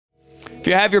If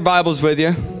you have your Bibles with you,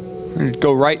 we're going to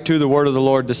go right to the Word of the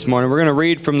Lord this morning. We're going to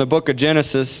read from the book of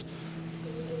Genesis,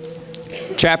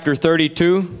 chapter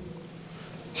 32,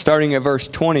 starting at verse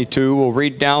 22. We'll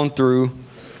read down through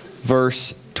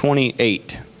verse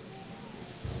 28.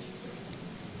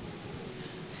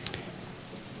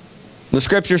 The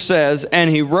scripture says, "And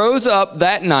he rose up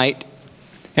that night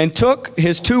and took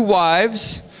his 2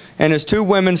 wives and his 2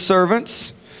 women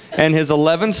servants and his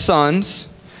 11 sons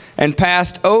and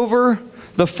passed over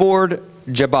the ford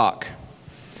Jabbok.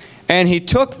 And he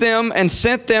took them and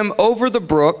sent them over the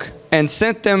brook and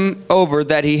sent them over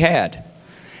that he had.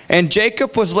 And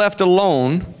Jacob was left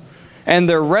alone, and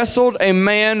there wrestled a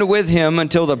man with him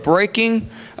until the breaking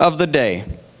of the day.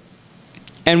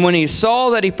 And when he saw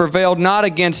that he prevailed not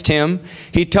against him,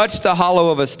 he touched the hollow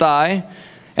of his thigh,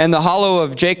 and the hollow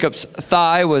of Jacob's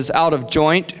thigh was out of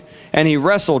joint, and he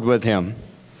wrestled with him.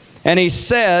 And he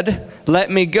said,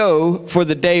 Let me go, for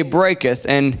the day breaketh.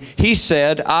 And he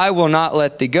said, I will not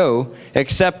let thee go,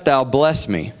 except thou bless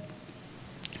me.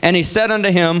 And he said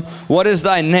unto him, What is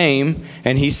thy name?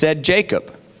 And he said,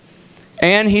 Jacob.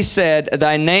 And he said,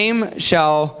 Thy name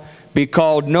shall be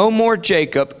called no more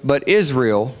Jacob, but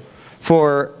Israel,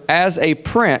 for as a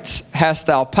prince hast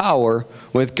thou power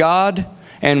with God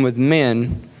and with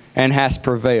men, and hast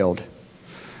prevailed.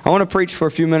 I want to preach for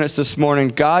a few minutes this morning.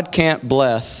 God can't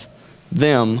bless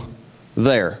them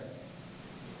there.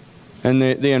 And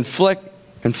the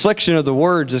infliction of the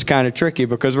words is kind of tricky,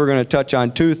 because we're going to touch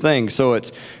on 2 things. So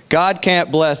it's God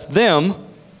can't bless them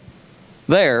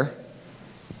there,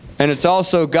 and it's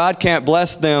also God can't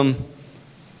bless them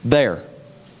there.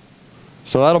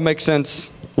 So that'll make sense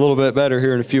a little bit better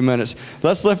here in a few minutes.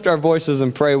 Let's lift our voices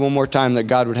and pray one more time that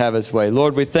God would have His way.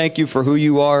 Lord, we thank you for who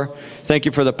you are. Thank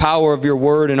you for the power of your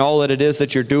word and all that it is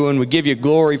that you're doing. We give you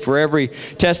glory for every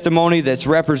testimony that's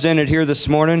represented here this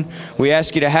morning. We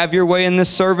ask you to have your way in this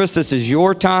service. This is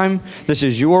your time. This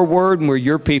is your word, and we're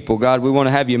your people. God, we want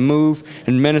to have you move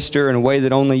and minister in a way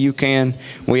that only you can.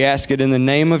 We ask it in the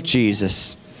name of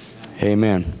Jesus.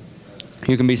 Amen.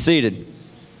 You can be seated.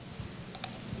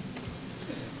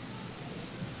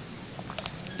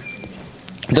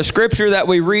 The scripture that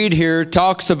we read here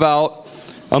talks about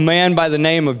a man by the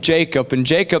name of Jacob, and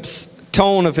Jacob's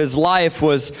tone of his life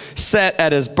was set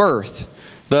at his birth.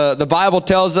 The Bible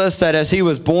tells us that as he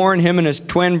was born, him and his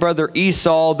twin brother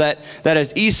Esau, that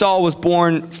as Esau was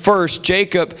born first,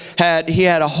 Jacob had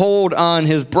a hold on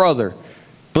his brother.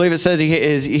 I believe it says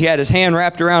he had his hand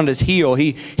wrapped around his heel.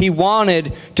 He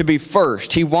wanted to be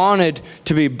first. He wanted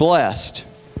to be blessed.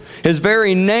 His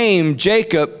very name,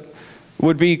 Jacob,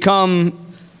 would become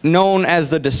known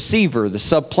as the deceiver, the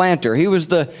supplanter. He was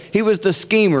the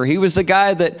schemer. He was the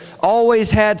guy that always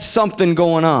had something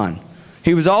going on.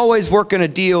 He was always working a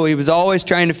deal. He was always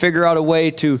trying to figure out a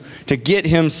way to get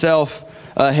himself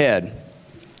ahead.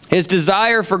 His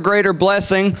desire for greater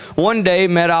blessing one day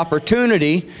met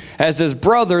opportunity as his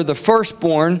brother, the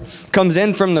firstborn, comes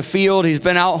in from the field. He's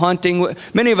been out hunting.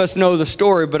 Many of us know the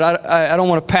story, but I don't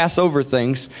want to pass over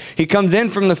things. He comes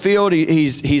in from the field.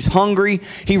 He's hungry.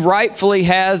 He rightfully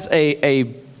has a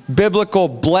biblical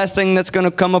blessing that's going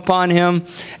to come upon him.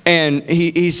 And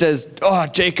he says, Oh,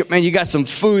 Jacob, man, you got some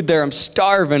food there. I'm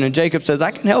starving. And Jacob says,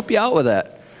 I can help you out with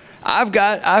that. I've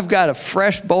got a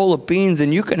fresh bowl of beans,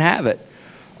 and you can have it.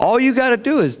 All you got to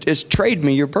do is trade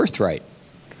me your birthright.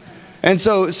 And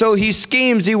so he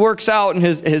schemes, he works out, and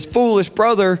his foolish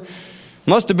brother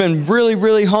must have been really,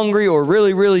 really hungry or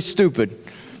really, really stupid,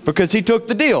 because he took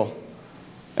the deal.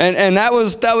 And that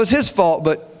was his fault,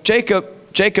 but Jacob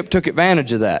took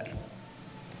advantage of that.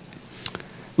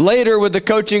 Later, with the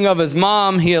coaching of his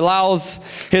mom, he allows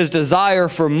his desire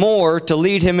for more to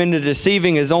lead him into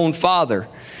deceiving his own father.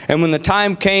 And when the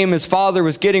time came, his father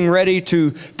was getting ready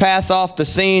to pass off the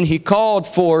scene. He called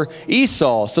for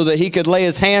Esau so that he could lay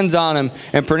his hands on him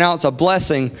and pronounce a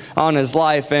blessing on his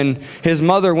life. And his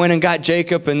mother went and got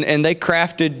Jacob, and they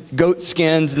crafted goat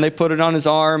skins, and they put it on his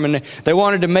arm. And they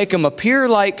wanted to make him appear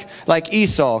like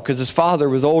Esau, because his father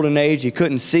was old in age. He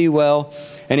couldn't see well.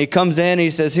 And he comes in, and he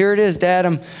says, Here it is, Dad.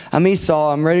 I'm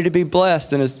Esau. I'm ready to be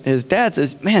blessed. And his dad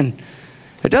says, Man,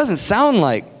 it doesn't sound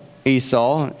like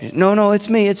Esau. No, it's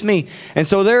me. And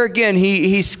so there again,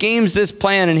 he schemes this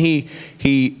plan, and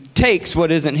he takes what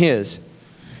isn't his.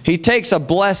 He takes a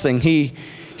blessing.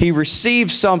 He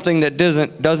receives something that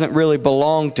doesn't really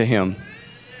belong to him.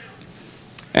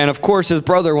 And of course, his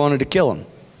brother wanted to kill him.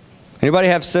 Anybody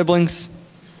have siblings?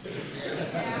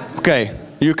 Okay,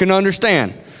 you can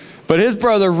understand. But his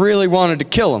brother really wanted to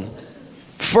kill him.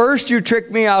 First, you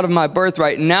tricked me out of my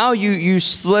birthright. Now you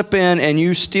slip in and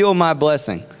you steal my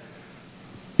blessing.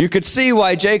 You could see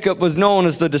why Jacob was known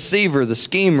as the deceiver, the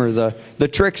schemer, the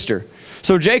trickster.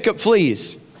 So Jacob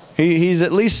flees. He's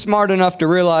at least smart enough to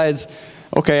realize,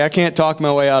 okay, I can't talk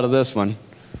my way out of this one.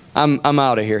 I'm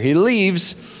out of here. He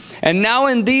leaves. And now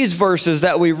in these verses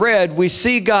that we read, we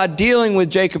see God dealing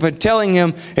with Jacob and telling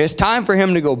him it's time for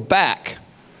him to go back.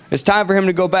 It's time for him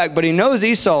to go back. But he knows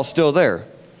Esau's still there.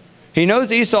 He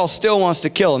knows Esau still wants to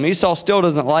kill him. Esau still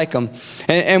doesn't like him.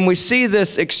 And we see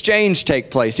this exchange take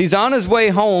place. He's on his way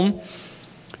home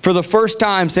for the first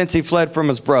time since he fled from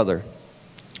his brother.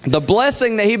 The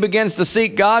blessing that he begins to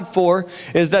seek God for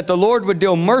is that the Lord would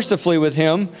deal mercifully with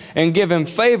him and give him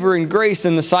favor and grace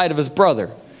in the sight of his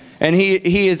brother. And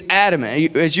he is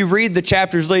adamant. As you read the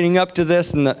chapters leading up to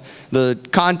this and the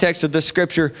context of this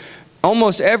scripture,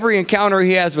 almost every encounter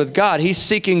he has with God, he's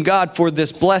seeking God for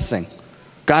this blessing.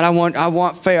 God, I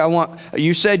want favor.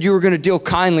 You said you were going to deal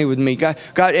kindly with me. God,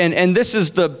 and this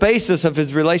is the basis of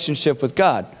his relationship with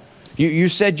God. You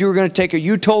said you were going to take it.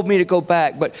 You told me to go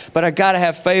back, but I got to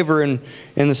have favor in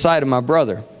the sight of my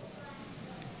brother.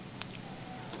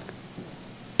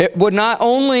 It would not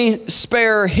only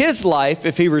spare his life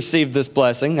if he received this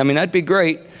blessing. I mean, that'd be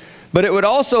great. But it would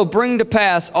also bring to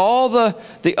pass all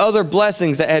the other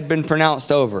blessings that had been pronounced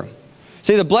over him.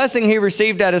 See, the blessing he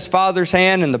received at his father's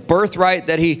hand and the birthright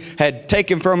that he had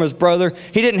taken from his brother,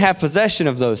 he didn't have possession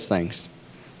of those things.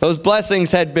 Those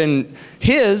blessings had been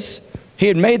his. He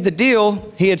had made the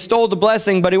deal. He had stole the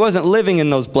blessing, but he wasn't living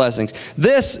in those blessings.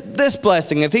 This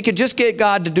blessing, if he could just get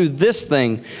God to do this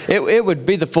thing, it would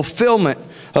be the fulfillment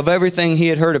of everything he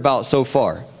had heard about so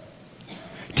far.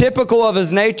 Typical of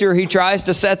his nature, he tries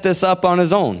to set this up on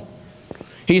his own.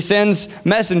 He sends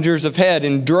messengers ahead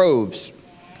in droves.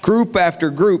 Group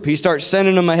after group, he starts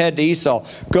sending them ahead to Esau.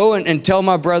 Go and tell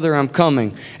my brother I'm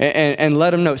coming and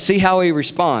let him know. See how he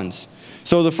responds.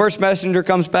 So the first messenger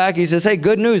comes back. He says, hey,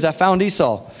 good news. I found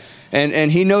Esau.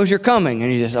 And he knows you're coming.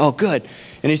 And he says, oh, good.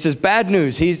 And he says, bad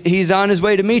news. He's on his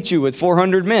way to meet you with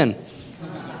 400 men.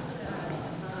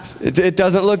 It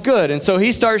doesn't look good. And so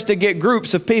he starts to get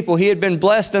groups of people. He had been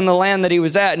blessed in the land that he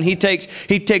was at. And he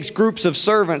takes groups of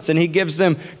servants and he gives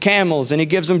them camels and he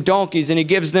gives them donkeys and he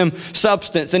gives them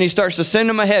substance. And he starts to send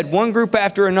them ahead, one group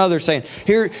after another, saying,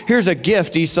 here's a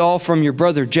gift, Esau, from your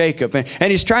brother Jacob.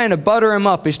 And he's trying to butter him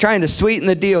up. He's trying to sweeten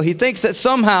the deal. He thinks that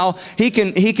somehow he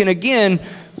can again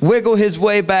wiggle his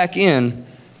way back in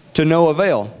to no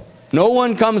avail. No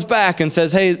one comes back and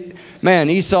says, hey, man,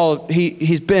 Esau,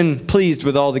 he's been pleased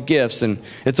with all the gifts and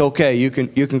it's okay, you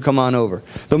can come on over.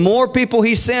 The more people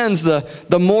he sends,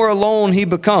 the more alone he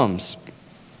becomes.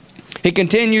 He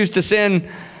continues to send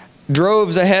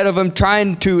droves ahead of him,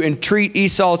 trying to entreat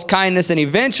Esau's kindness, and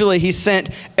eventually he sent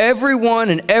everyone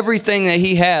and everything that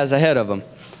he has ahead of him.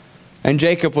 And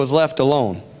Jacob was left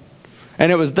alone.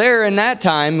 And it was there in that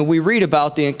time we read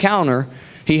about the encounter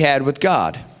he had with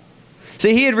God.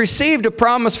 See, he had received a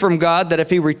promise from God that if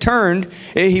he returned,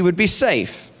 he would be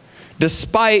safe.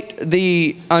 Despite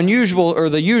the unusual or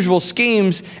the usual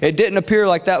schemes, it didn't appear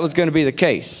like that was going to be the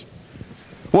case.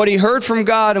 What he heard from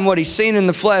God and what he's seen in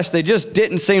the flesh, they just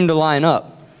didn't seem to line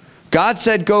up. God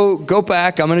said, go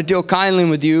back, I'm going to deal kindly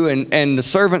with you. And the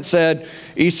servant said,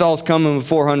 Esau's coming with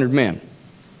 400 men.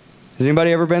 Has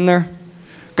anybody ever been there?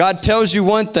 God tells you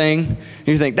one thing, and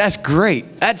you think, that's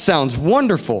great. That sounds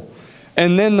wonderful.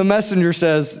 And then the messenger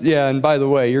says, yeah, and by the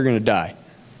way, you're going to die.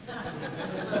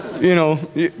 You know,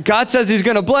 God says he's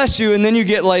going to bless you, and then you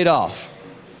get laid off.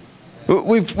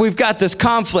 We've got this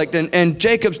conflict, and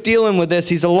Jacob's dealing with this.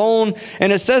 He's alone,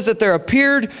 and it says that there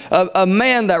appeared a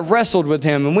man that wrestled with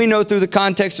him. And we know through the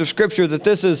context of Scripture that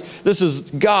this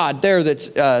is God there, that's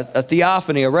a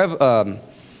theophany,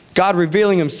 God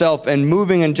revealing himself and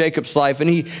moving in Jacob's life. And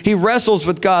he wrestles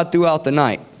with God throughout the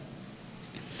night.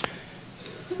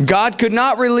 God could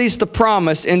not release the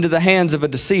promise into the hands of a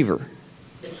deceiver.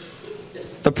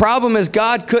 The problem is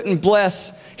God couldn't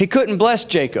bless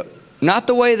Jacob. Not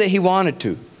the way that he wanted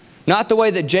to. Not the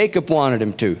way that Jacob wanted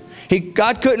him to.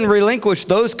 God couldn't relinquish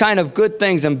those kind of good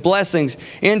things and blessings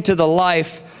into the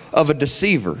life of a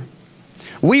deceiver.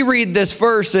 We read this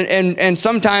verse and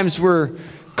sometimes we're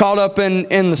caught up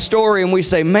in the story and we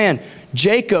say, man,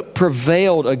 Jacob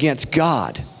prevailed against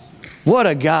God. What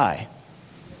a guy.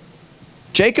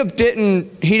 Jacob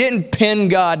didn't pin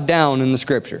God down in the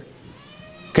Scripture.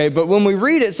 Okay, but when we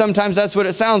read it, sometimes that's what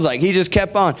it sounds like. He just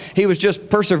kept on. He was just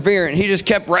persevering. He just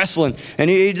kept wrestling. And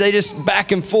they just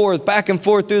back and forth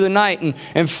through the night.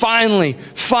 And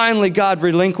finally God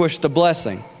relinquished the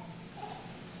blessing.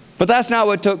 But that's not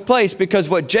what took place, because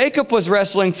what Jacob was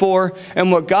wrestling for and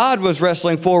what God was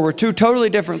wrestling for were two totally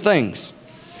different things.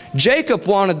 Jacob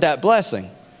wanted that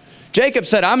blessing. Jacob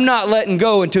said, I'm not letting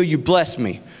go until you bless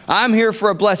me. I'm here for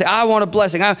a blessing. I want a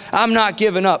blessing. I'm not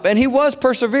giving up. And he was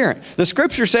perseverant. The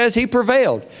scripture says he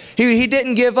prevailed. He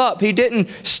didn't give up. He didn't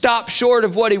stop short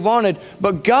of what he wanted.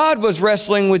 But God was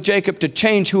wrestling with Jacob to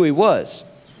change who he was.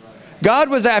 God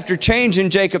was after change in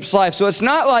Jacob's life. So it's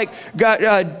not like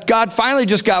God finally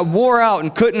just got wore out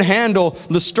and couldn't handle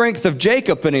the strength of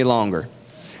Jacob any longer.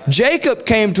 Jacob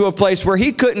came to a place where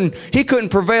he couldn't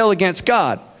prevail against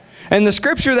God. And the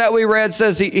scripture that we read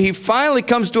says he finally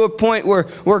comes to a point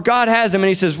where God has him and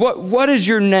he says, what is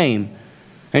your name?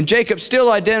 And Jacob still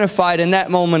identified in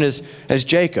that moment as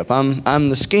Jacob. I'm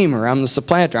the schemer, I'm the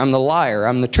supplanter, I'm the liar,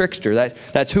 I'm the trickster.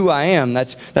 That's who I am,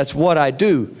 that's what I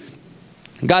do.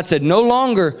 God said, no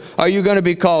longer are you going to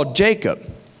be called Jacob.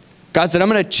 God said, I'm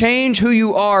going to change who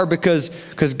you are because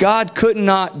God could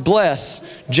not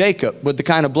bless Jacob with the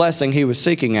kind of blessing he was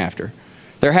seeking after.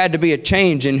 There had to be a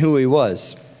change in who he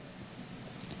was.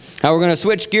 Now we're going to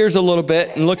switch gears a little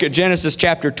bit and look at Genesis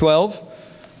chapter 12,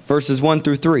 verses 1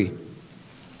 through 3.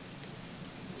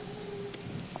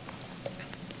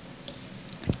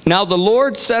 Now the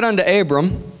Lord said unto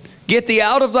Abram, get thee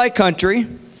out of thy country,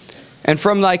 and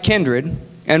from thy kindred,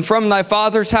 and from thy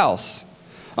father's house,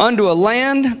 unto a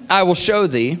land I will show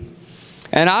thee,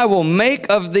 and I will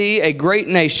make of thee a great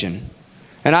nation,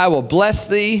 and I will bless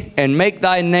thee, and make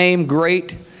thy name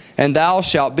great, and thou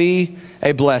shalt be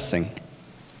a blessing.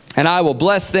 And I will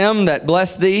bless them that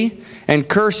bless thee, and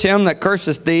curse him that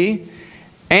curseth thee,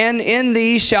 and in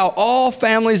thee shall all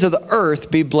families of the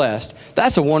earth be blessed.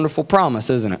 That's a wonderful promise,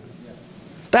 isn't it?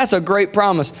 That's a great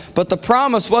promise. But the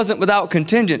promise wasn't without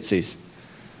contingencies.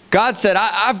 God said,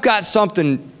 I've got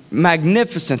something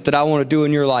magnificent that I want to do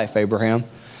in your life, Abraham.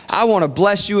 I want to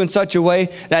bless you in such a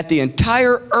way that the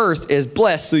entire earth is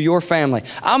blessed through your family.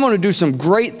 I'm going to do some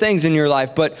great things in your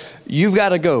life, but you've got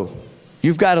to go.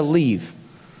 You've got to leave.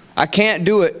 I can't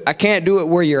do it. I can't do it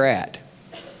where you're at.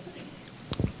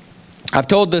 I've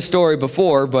told this story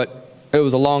before, but it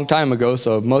was a long time ago,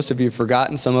 so most of you have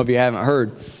forgotten. Some of you haven't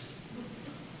heard.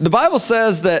 The Bible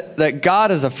says that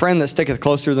God is a friend that sticketh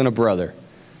closer than a brother.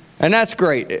 And that's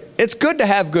great. It's good to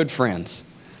have good friends.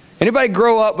 Anybody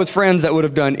grow up with friends that would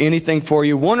have done anything for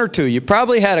you? One or two. You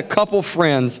probably had a couple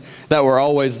friends that were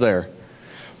always there.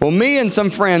 Well, me and some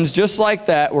friends just like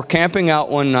that were camping out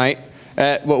one night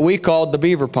at what we called the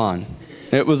Beaver Pond.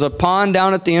 It was a pond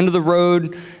down at the end of the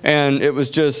road, and it was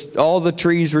just, all the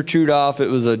trees were chewed off. It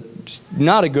was just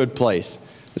not a good place.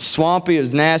 It was swampy, it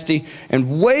was nasty.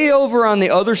 And way over on the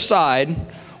other side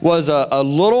was a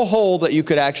little hole that you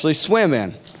could actually swim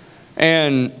in.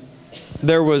 And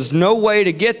there was no way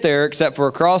to get there except for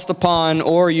across the pond,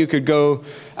 or you could go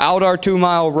out our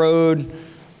 2-mile road.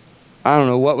 I don't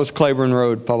know, what was Claiborne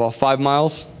Road? About 5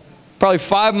 miles? Probably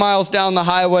 5 miles down the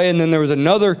highway, and then there was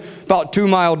another about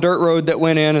 2-mile dirt road that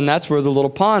went in, and that's where the little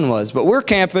pond was. But we're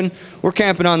camping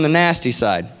on the nasty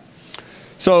side.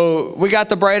 So we got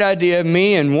the bright idea,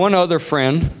 me and one other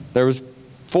friend, there was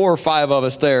 4 or 5 of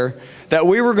us there, that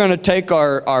we were going to take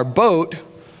our boat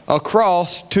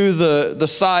across to the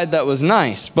side that was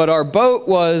nice. But our boat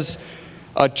was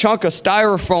a chunk of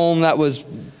styrofoam that was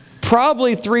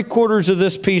probably 3/4 of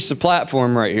this piece of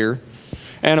platform right here,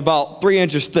 and about 3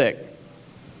 inches thick.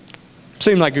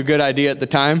 Seemed like a good idea at the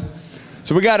time.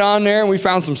 So we got on there and we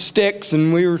found some sticks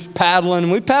and we were paddling,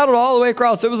 and we paddled all the way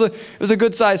across. It was a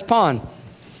good sized pond.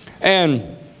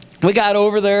 And we got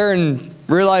over there and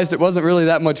realized it wasn't really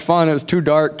that much fun. It was too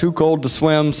dark, too cold to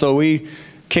swim, so we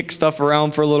kicked stuff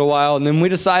around for a little while, and then we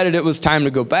decided it was time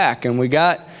to go back. And we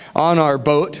got on our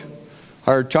boat,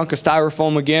 our chunk of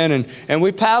styrofoam again, and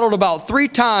we paddled about 3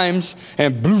 times,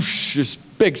 and bloosh, this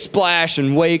big splash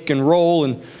and wake and roll.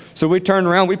 And so we turned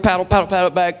around, we paddled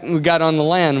back, and we got on the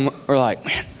land, and we're like,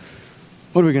 man,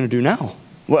 what are we going to do now?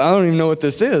 Well, I don't even know what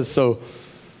this is. So,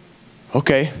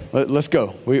 okay, let's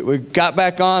go. We got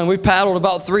back on, we paddled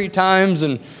about 3 times,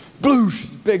 and bloosh,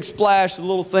 big splash, the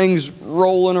little things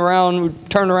rolling around. We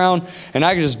turned around, and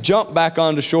I could just jump back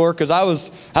onto shore because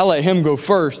I let him go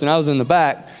first, and I was in the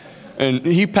back. And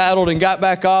he paddled and got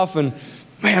back off, and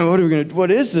man,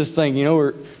 what is this thing? You know,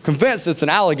 we're convinced it's an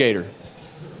alligator.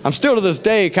 I'm still to this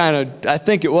day I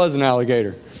think it was an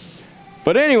alligator.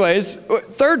 But anyways,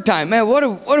 3rd time, man, what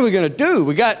are we going to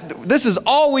do? This is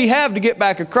all we have to get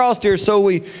back across here. So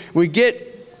we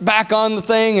get back on the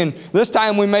thing, and this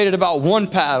time we made it about 1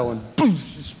 paddle, and boom,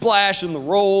 splash and the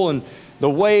roll and the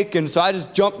wake. And so I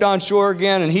just jumped on shore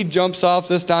again, and he jumps off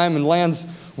this time and lands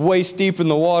waist deep in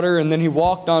the water, and then he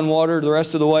walked on water the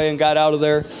rest of the way and got out of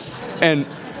there. And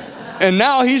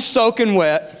now he's soaking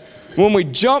wet. When we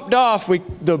jumped off,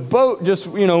 the boat just,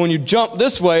 you know, when you jump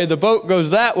this way, the boat goes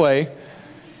that way,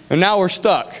 and now we're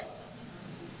stuck.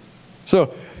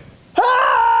 So,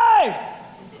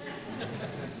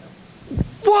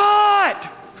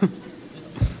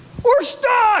 we're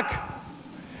stuck.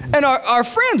 And our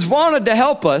friends wanted to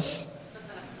help us,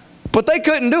 but they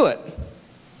couldn't do it.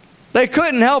 They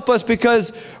couldn't help us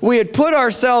because we had put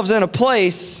ourselves in a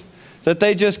place that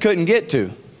they just couldn't get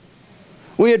to.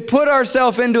 We had put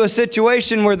ourselves into a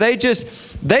situation where they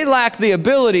lacked the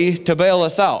ability to bail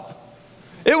us out.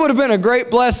 It would have been a great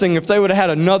blessing if they would have had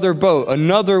another boat,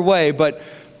 another way, but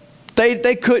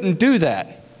they couldn't do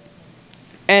that.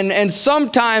 And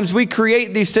sometimes we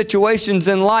create these situations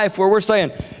in life where we're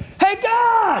saying, hey,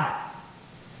 God,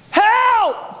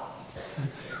 help!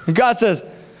 And God says,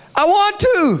 I want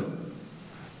to,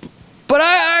 but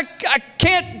I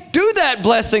can't do that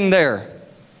blessing there.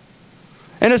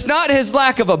 And it's not His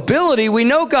lack of ability. We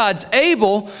know God's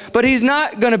able, but He's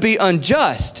not going to be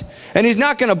unjust. And He's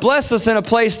not going to bless us in a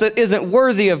place that isn't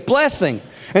worthy of blessing.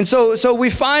 And so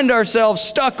we find ourselves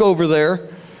stuck over there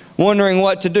wondering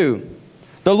what to do.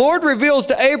 The Lord reveals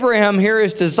to Abraham here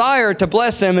His desire to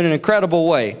bless him in an incredible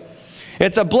way.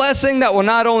 It's a blessing that will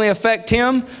not only affect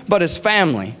him, but his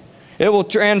family. It will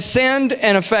transcend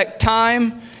and affect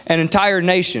time and entire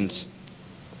nations.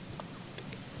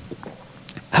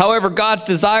 However, God's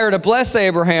desire to bless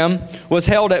Abraham was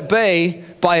held at bay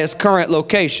by his current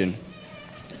location.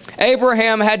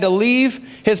 Abraham had to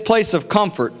leave his place of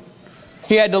comfort.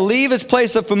 He had to leave his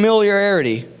place of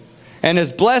familiarity, and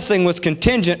his blessing was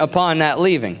contingent upon that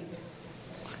leaving.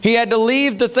 He had to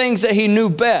leave the things that he knew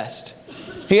best.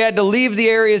 He had to leave the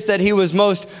areas that he was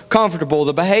most comfortable,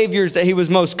 the behaviors that he was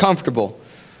most comfortable.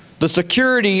 The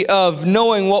security of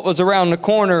knowing what was around the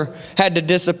corner had to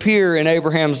disappear in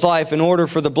Abraham's life in order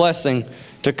for the blessing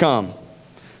to come.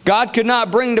 God could not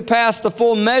bring to pass the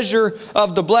full measure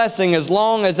of the blessing as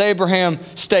long as Abraham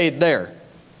stayed there.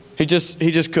 He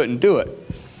just couldn't do it.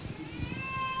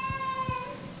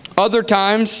 Other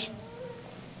times,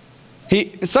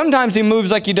 sometimes he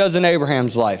moves like he does in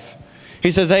Abraham's life.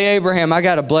 He says, hey, Abraham, I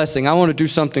got a blessing. I want to do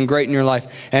something great in your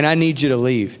life, and I need you to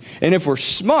leave. And if we're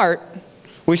smart,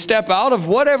 we step out of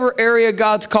whatever area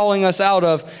God's calling us out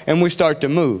of, and we start to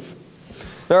move.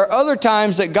 There are other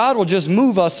times that God will just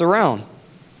move us around.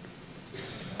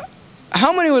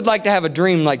 How many would like to have a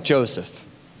dream like Joseph?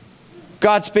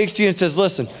 God speaks to you and says,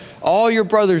 listen, all your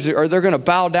brothers, they're going to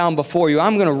bow down before you.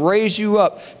 I'm going to raise you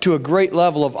up to a great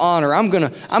level of honor. I'm going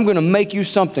to make you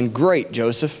something great,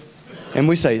 Joseph. And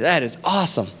we say, that is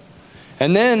awesome.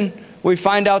 And then we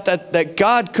find out that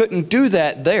God couldn't do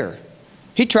that there.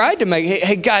 He tried to make,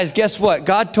 hey guys, guess what?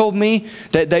 God told me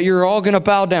that you're all going to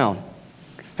bow down.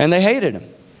 And they hated him.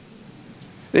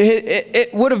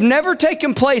 It would have never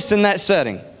taken place in that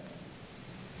setting.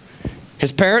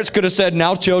 His parents could have said,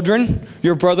 now children,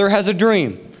 your brother has a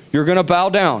dream. You're going to bow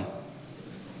down.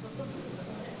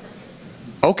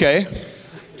 Okay.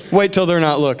 Wait till they're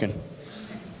not looking.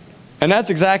 And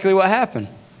that's exactly what happened.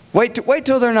 Wait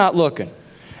till they're not looking.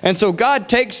 And so God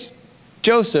takes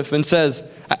Joseph and says,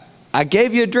 I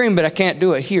gave you a dream, but I can't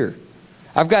do it here.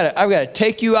 I've got to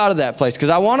take you out of that place because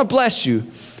I want to bless you.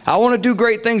 I want to do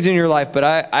great things in your life, but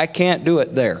I can't do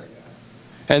it there.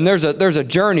 And there's a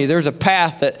journey, there's a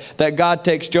path that God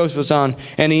takes Joseph on,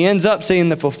 and he ends up seeing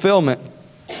the fulfillment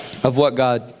of what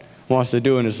God wants to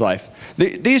do in his life.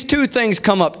 These two things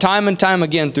come up time and time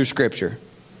again through Scripture.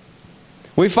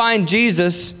 We find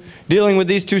Jesus dealing with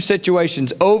these two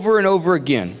situations over and over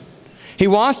again. He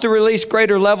wants to release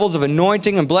greater levels of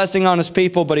anointing and blessing on his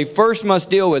people, but he first must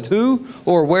deal with who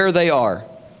or where they are.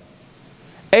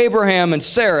 Abram and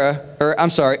Sarai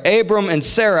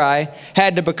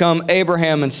had to become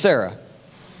Abraham and Sarah.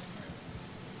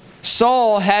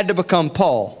 Saul had to become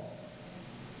Paul.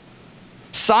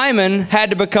 Simon had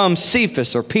to become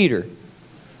Cephas or Peter.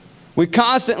 We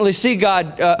constantly see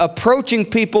God approaching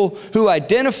people who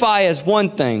identify as one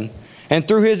thing, and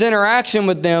through his interaction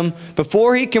with them,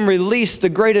 before he can release the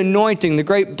great anointing, the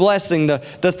great blessing, the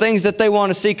things that they want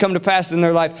to see come to pass in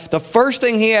their life, the first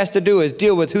thing he has to do is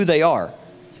deal with who they are.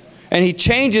 And he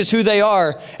changes who they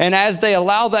are, and as they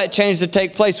allow that change to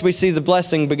take place, we see the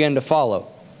blessing begin to follow.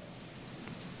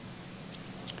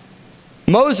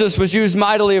 Moses was used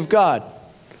mightily of God,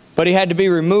 but he had to be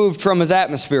removed from his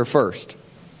atmosphere first.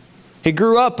 He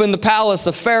grew up in the palace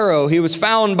of Pharaoh. He was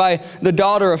found by the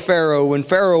daughter of Pharaoh when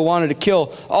Pharaoh wanted to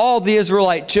kill all the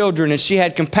Israelite children, and she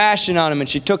had compassion on him, and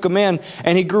she took him in,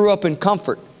 and he grew up in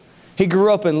comfort. He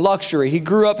grew up in luxury. He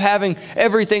grew up having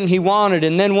everything he wanted.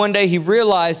 And then one day he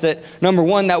realized that, number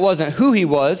one, that wasn't who he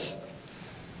was.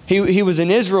 He was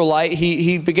an Israelite.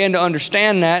 He began to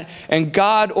understand that. And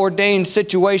God ordained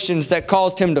situations that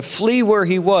caused him to flee where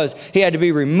he was. He had to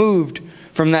be removed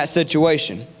from that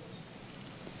situation.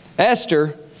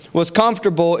 Esther was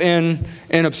comfortable in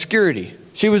obscurity.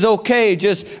 She was okay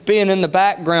just being in the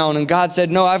background. And God said,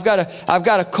 no, I've got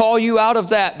to call you out of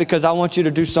that because I want you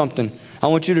to do something. I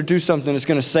want you to do something that's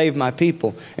going to save my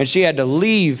people. And she had to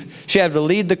leave. She had to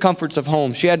leave the comforts of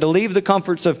home. She had to leave the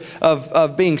comforts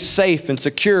of being safe and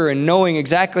secure and knowing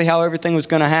exactly how everything was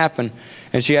going to happen.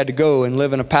 And she had to go and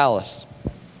live in a palace.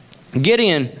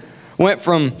 Gideon went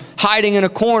from hiding in a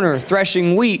corner,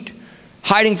 threshing wheat,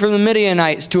 hiding from the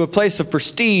Midianites, to a place of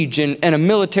prestige and a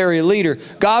military leader.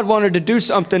 God wanted to do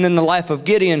something in the life of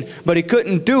Gideon, but he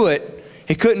couldn't do it.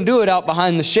 He couldn't do it out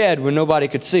behind the shed where nobody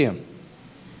could see him.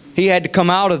 He had to come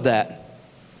out of that.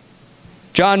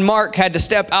 John Mark had to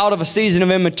step out of a season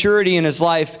of immaturity in his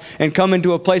life and come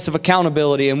into a place of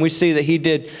accountability. And we see that he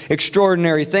did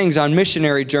extraordinary things on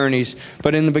missionary journeys.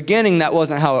 But in the beginning, that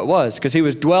wasn't how it was, because he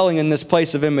was dwelling in this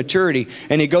place of immaturity.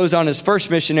 And he goes on his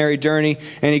first missionary journey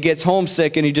and he gets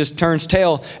homesick and he just turns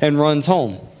tail and runs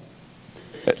home.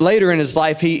 Later in his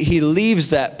life, he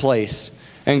leaves that place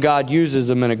and God uses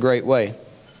him in a great way.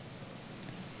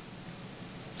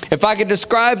 If I could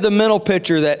describe the mental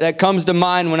picture that comes to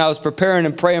mind when I was preparing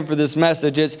and praying for this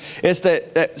message, it's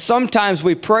that sometimes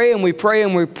we pray and we pray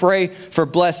and we pray for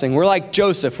blessing. We're like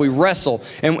Joseph. We wrestle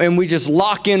and we just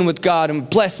lock in with God and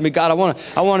bless me, God.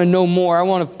 I want to know more. I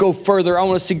want to go further. I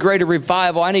want to see greater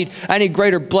revival. I need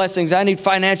greater blessings. I need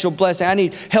financial blessing. I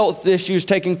need health issues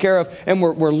taken care of. And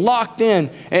we're locked in.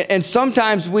 And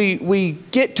sometimes we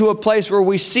get to a place where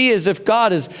we see as if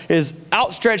God is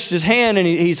outstretched his hand and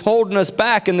he's holding us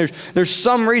back, and there's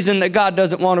some reason that God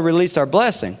doesn't want to release our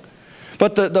blessing.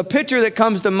 But the picture that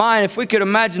comes to mind, if we could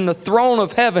imagine the throne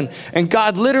of heaven and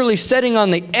God literally sitting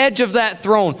on the edge of that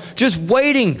throne, just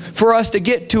waiting for us to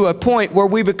get to a point where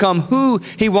we become who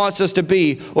he wants us to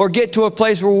be, or get to a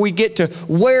place where we get to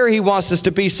where he wants us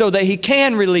to be so that he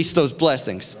can release those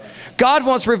blessings. God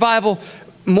wants revival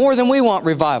more than we want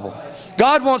revival.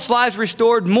 God wants lives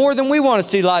restored more than we want to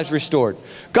see lives restored.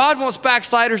 God wants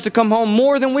backsliders to come home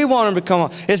more than we want them to come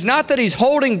home. It's not that he's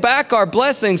holding back our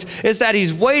blessings. It's that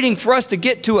he's waiting for us to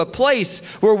get to a place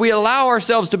where we allow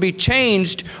ourselves to be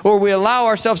changed, or we allow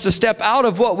ourselves to step out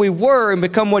of what we were and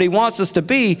become what he wants us to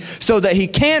be, so that he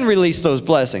can release those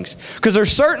blessings. Because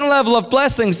there's a certain level of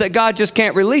blessings that God just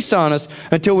can't release on us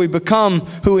until we become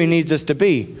who he needs us to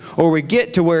be, or we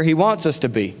get to where he wants us to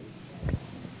be.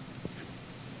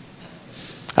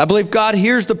 I believe God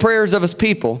hears the prayers of his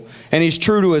people, and he's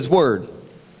true to his word.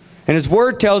 And his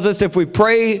word tells us if we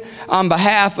pray on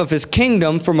behalf of his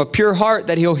kingdom from a pure heart,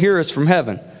 that he'll hear us from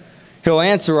heaven. He'll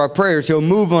answer our prayers. He'll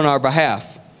move on our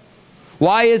behalf.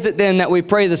 Why is it then that we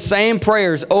pray the same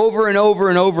prayers over and over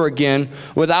and over again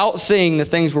without seeing the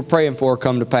things we're praying for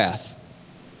come to pass?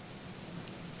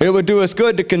 It would do us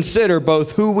good to consider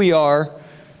both who we are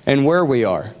and where we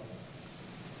are.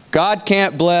 God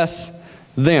can't bless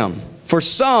them. For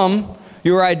some,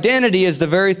 your identity is the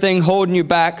very thing holding you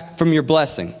back from your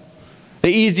blessing.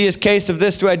 The easiest case of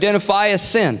this to identify is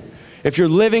sin. If you're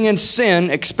living in sin,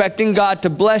 expecting God to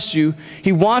bless you,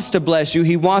 he wants to bless you,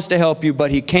 he wants to help you,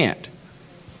 but he can't.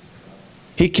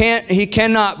 He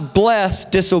cannot bless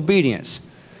disobedience.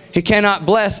 He cannot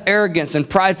bless arrogance and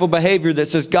prideful behavior that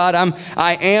says, God,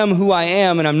 I am who I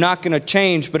am and I'm not going to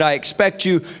change, but I expect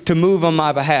you to move on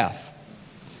my behalf.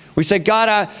 We say,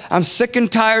 God, I'm sick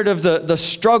and tired of the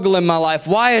struggle in my life.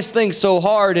 Why is things so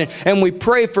hard? And we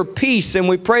pray for peace, and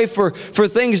we pray for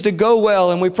things to go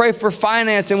well, and we pray for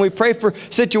finance, and we pray for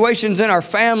situations in our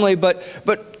family.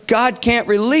 But God can't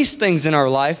release things in our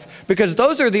life because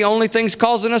those are the only things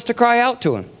causing us to cry out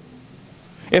to him.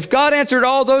 If God answered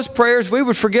all those prayers, we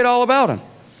would forget all about him.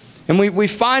 And we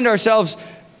find ourselves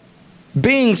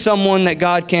being someone that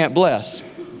God can't bless.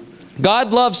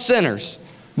 God loves sinners,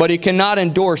 but he cannot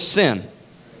endorse sin.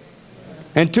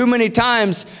 And too many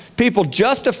times people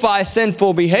justify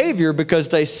sinful behavior because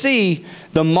they see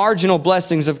the marginal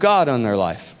blessings of God on their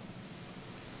life.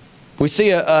 We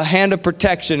see a hand of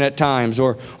protection at times,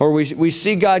 or we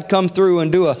see God come through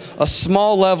and do a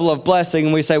small level of blessing,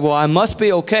 and we say, well, I must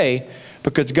be okay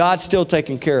because God's still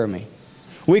taking care of me.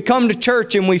 We come to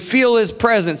church and we feel his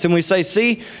presence and we say,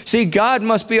 see, God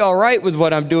must be all right with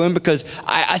what I'm doing because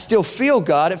I still feel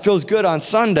God. It feels good on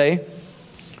Sunday.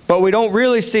 But we don't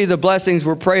really see the blessings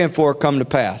we're praying for come to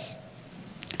pass.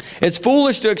 It's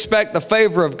foolish to expect the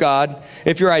favor of God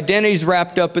if your identity is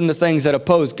wrapped up in the things that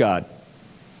oppose God.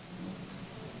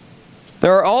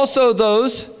 There are also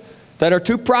those that are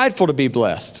too prideful to be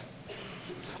blessed.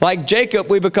 Like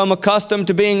Jacob, we become accustomed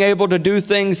to being able to do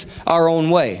things our own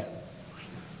way.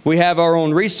 We have our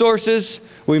own resources.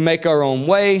 We make our own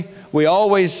way. We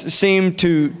always seem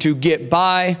to get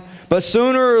by. But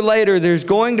sooner or later, there's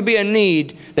going to be a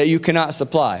need that you cannot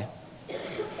supply.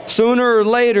 Sooner or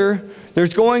later,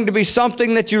 There's going to be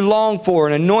something that you long for,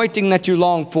 an anointing that you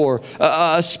long for,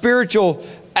 a spiritual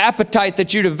appetite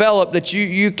that you develop that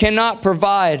you cannot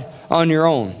provide on your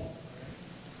own.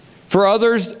 For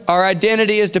others, our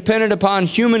identity is dependent upon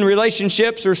human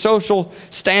relationships or social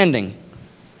standing.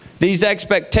 The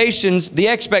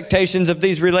expectations of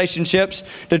these relationships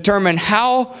determine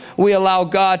how we allow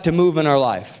God to move in our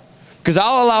life. Because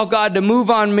I'll allow God to move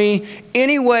on me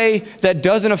any way that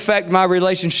doesn't affect my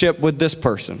relationship with this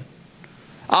person.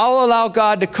 I'll allow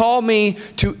God to call me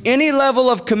to any level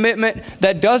of commitment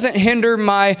that doesn't hinder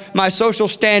my social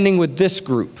standing with this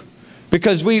group.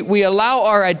 Because we allow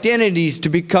our identities to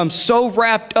become so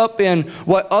wrapped up in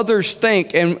what others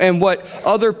think and what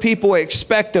other people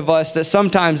expect of us that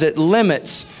sometimes it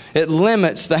limits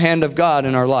the hand of God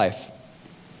in our life.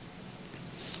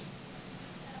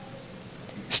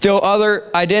 Still, other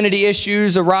identity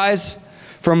issues arise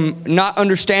from not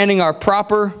understanding our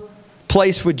proper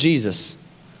place with Jesus.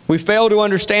 We fail to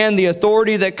understand the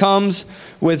authority that comes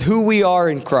with who we are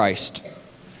in Christ.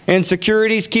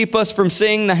 Insecurities keep us from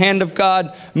seeing the hand of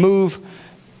God move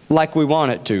like we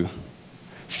want it to.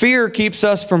 Fear keeps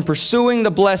us from pursuing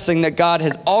the blessing that God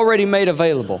has already made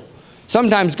available.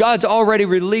 Sometimes God's already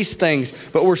released things,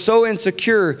 but we're so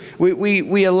insecure,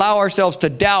 we allow ourselves to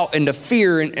doubt and to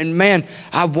fear. And man,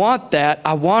 I want that.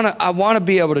 I want to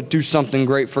be able to do something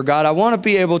great for God. I want to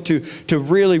be able to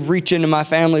really reach into my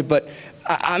family, but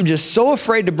I'm just so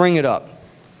afraid to bring it up.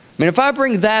 I mean, if I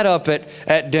bring that up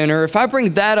at dinner, if I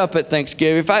bring that up at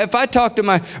Thanksgiving, if I talk to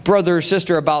my brother or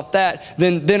sister about that,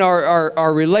 then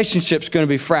our relationship's going to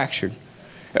be fractured.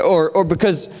 Or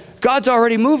because God's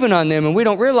already moving on them and we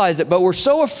don't realize it, but we're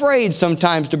so afraid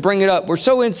sometimes to bring it up. We're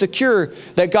so insecure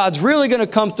that God's really going to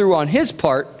come through on His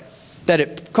part that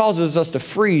it causes us to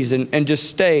freeze and just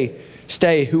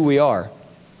stay who we are.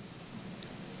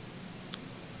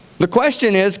 The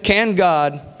question is, can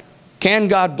God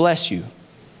bless you?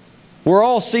 We're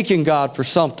all seeking God for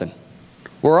something.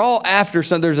 We're all after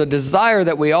something. There's a desire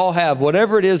that we all have,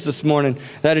 whatever it is this morning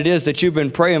that it is that you've been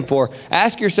praying for.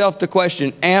 Ask yourself the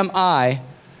question, am I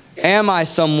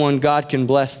someone God can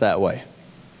bless that way?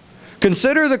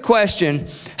 Consider the question,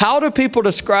 how do people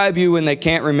describe you when they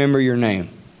can't remember your name?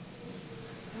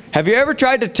 Have you ever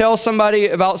tried to tell somebody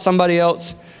about somebody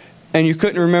else and you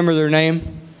couldn't remember their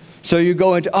name? So you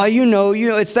go into, you know,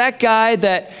 it's that guy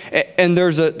that, and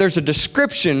there's a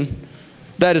description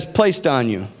that is placed on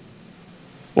you.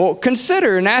 Well,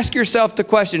 consider and ask yourself the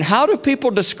question, how do people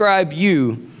describe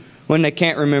you when they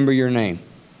can't remember your name?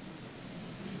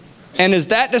 And is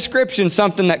that description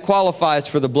something that qualifies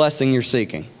for the blessing you're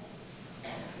seeking?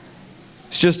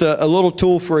 It's just a little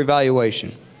tool for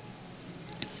evaluation.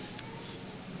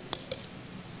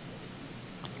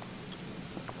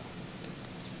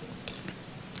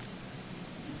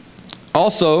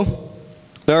 Also,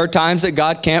 there are times that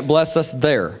God can't bless us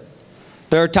there.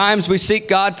 There are times we seek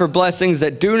God for blessings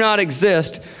that do not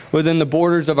exist within the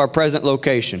borders of our present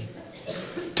location.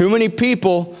 Too many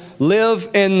people live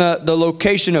in the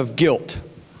location of guilt.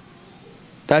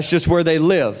 That's just where they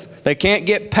live. They can't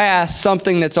get past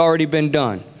something that's already been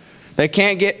done. They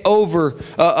can't get over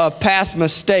a past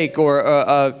mistake or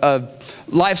a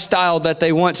lifestyle that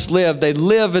they once lived. They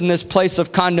live in this place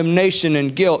of condemnation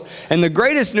and guilt. And the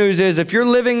greatest news is if you're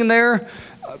living there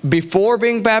before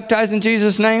being baptized in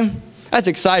Jesus' name, that's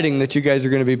exciting that you guys are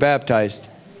going to be baptized.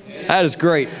 That is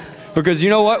great. Because you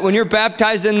know what? When you're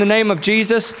baptized in the name of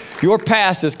Jesus, your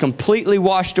past is completely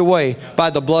washed away by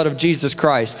the blood of Jesus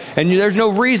Christ. And there's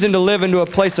no reason to live into a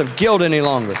place of guilt any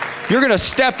longer. You're going to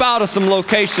step out of some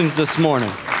locations this morning.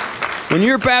 When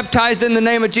you're baptized in the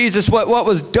name of Jesus, what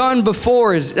was done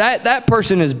before is that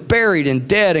person is buried and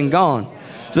dead and gone.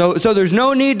 So there's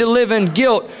no need to live in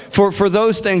guilt for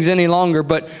those things any longer.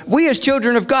 But we as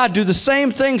children of God do the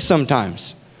same thing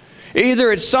sometimes.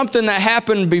 Either it's something that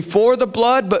happened before the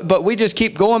blood, but we just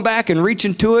keep going back and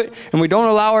reaching to it, and we don't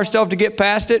allow ourselves to get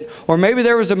past it. Or maybe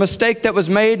there was a mistake that was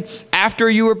made after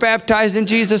you were baptized in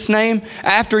Jesus' name,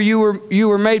 after you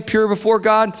were made pure before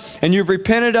God, and you've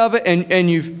repented of it, and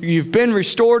you've been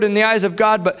restored in the eyes of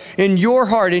God. But in your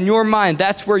heart, in your mind,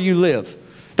 that's where you live.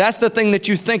 That's the thing that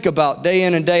you think about day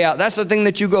in and day out. That's the thing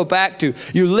that you go back to.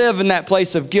 You live in that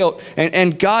place of guilt.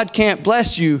 And God can't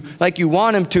bless you like you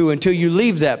want Him to until you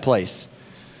leave that place.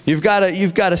 You've got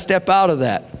to step out of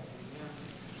that.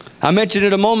 I mentioned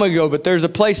it a moment ago, but there's a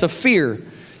place of fear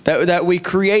that we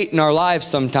create in our lives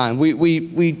sometimes. We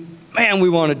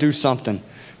want to do something.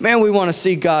 Man, we want to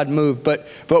see God move, but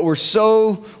we're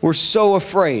so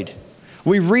afraid.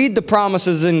 We read the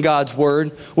promises in God's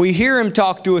Word. We hear Him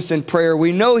talk to us in prayer.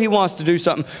 We know He wants to do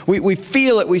something. We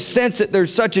feel it. We sense it.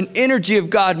 There's such an energy of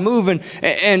God moving.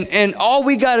 And all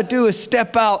we got to do is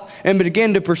step out and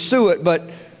begin to pursue it.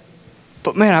 But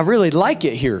man, I really like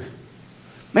it here.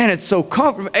 Man, it's so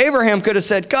comfortable. Abraham could have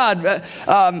said, God,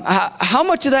 how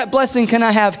much of that blessing can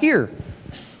I have here?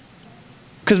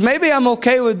 Because maybe I'm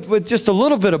okay with just a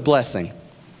little bit of blessing.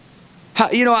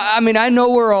 I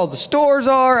know where all the stores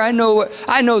are. I know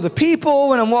the people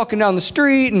when I'm walking down the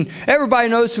street, and everybody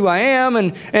knows who I am,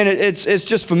 and it's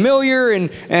just familiar, and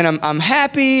I'm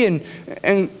happy,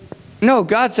 and no,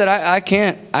 God said I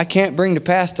can't bring to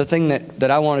pass the thing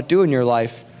that I want to do in your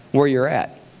life where you're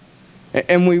at.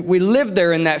 And we live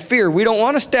there in that fear. We don't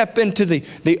want to step into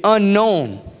the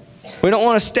unknown. We don't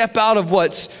want to step out of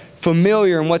what's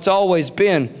familiar and what's always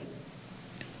been.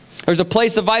 There's a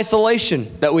place of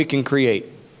isolation that we can create,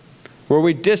 where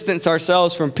we distance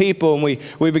ourselves from people, and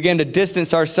we begin to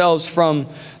distance ourselves from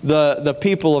the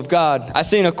people of God. I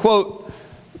seen a quote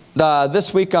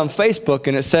this week on Facebook,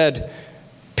 and it said,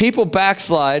 people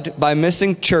backslide by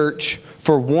missing church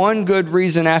for one good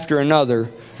reason after another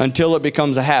until it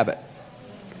becomes a habit.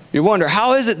 You wonder,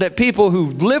 how is it that people who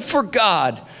live for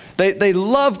God, they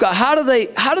love God, how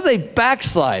do they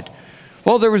backslide?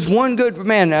 Well, there was one good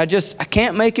man. I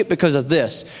can't make it because of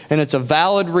this, and it's a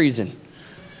valid reason.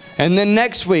 And then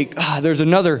next week, there's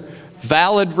another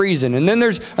valid reason, and then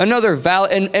there's another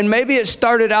valid, and maybe it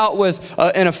started out with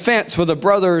an offense with a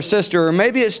brother or sister, or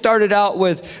maybe it started out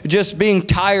with just being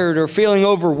tired or feeling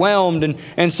overwhelmed,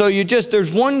 and so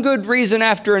there's one good reason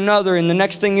after another, and the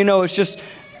next thing you know,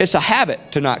 it's a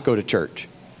habit to not go to church,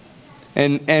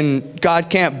 and God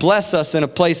can't bless us in a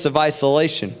place of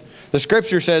isolation. The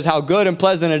Scripture says how good and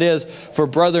pleasant it is for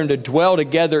brethren to dwell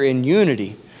together in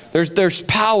unity. There's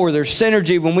power, there's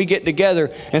synergy when we get together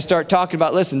and start talking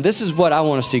about, listen, this is what I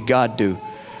want to see God do.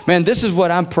 Man, this is what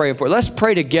I'm praying for. Let's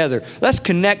pray together. Let's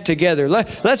connect together.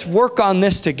 Let's work on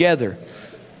this together.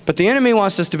 But the enemy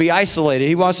wants us to be isolated.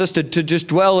 He wants us to just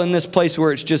dwell in this place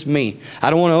where it's just me.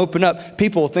 I don't want to open up.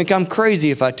 People will think I'm crazy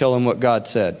if I tell them what God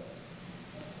said.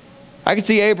 I can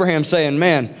see Abraham saying,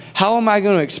 man, how am I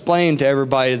going to explain to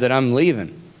everybody that I'm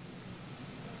leaving?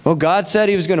 Well, God said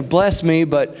He was going to bless me,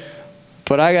 but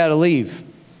I got to leave.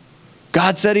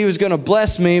 God said He was going to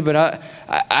bless me, but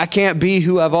I can't be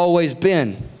who I've always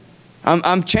been.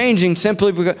 I'm changing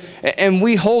simply because, and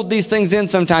we hold these things in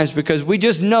sometimes because we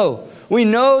just know. We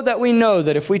know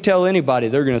that if we tell anybody,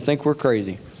 they're going to think we're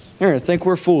crazy. They're going to think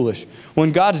we're foolish.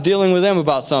 When God's dealing with them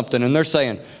about something and they're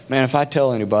saying, man, if I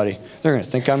tell anybody, they're going to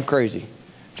think I'm crazy.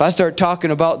 If I start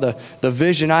talking about the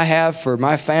vision I have for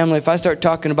my family, if I start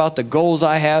talking about the goals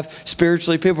I have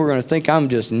spiritually, people are going to think I'm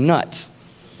just nuts.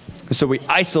 And so we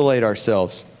isolate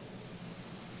ourselves.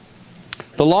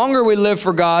 The longer we live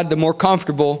for God, the more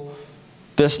comfortable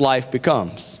this life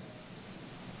becomes.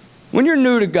 When you're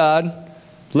new to God,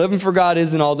 living for God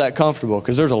isn't all that comfortable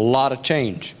because there's a lot of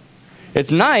change. It's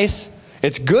nice,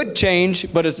 it's good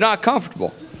change, but it's not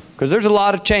comfortable because there's a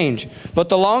lot of change. But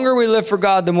the longer we live for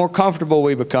God, the more comfortable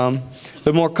we become.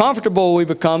 The more comfortable we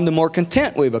become, the more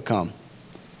content we become.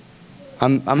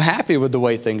 I'm happy with the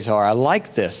way things are. I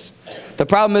like this. The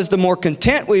problem is the more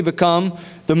content we become,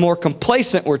 the more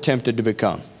complacent we're tempted to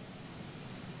become.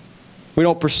 We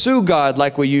don't pursue God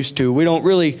like we used to. We don't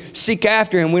really seek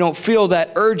after Him. We don't feel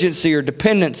that urgency or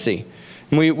dependency.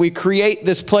 And we create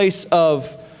this place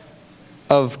of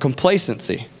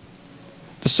complacency.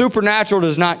 The supernatural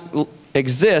does not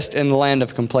exist in the land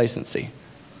of complacency.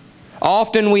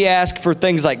 Often we ask for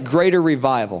things like greater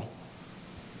revival.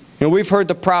 You know, we've heard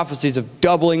the prophecies of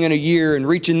doubling in a year and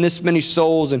reaching this many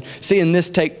souls and seeing this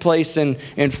take place in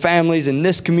families and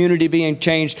this community being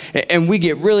changed, and we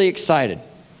get really excited.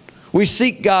 We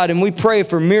seek God and we pray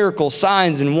for miracles,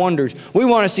 signs, and wonders. We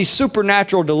want to see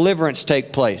supernatural deliverance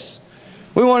take place.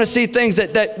 We want to see things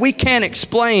that we can't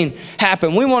explain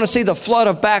happen. We want to see the flood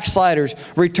of backsliders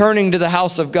returning to the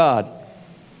house of God.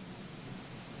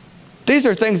 These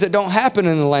are things that don't happen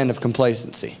in the land of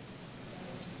complacency.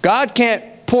 God can't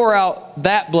pour out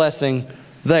that blessing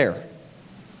there.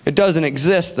 It doesn't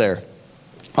exist there.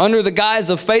 Under the guise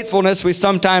of faithfulness, we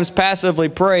sometimes passively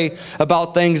pray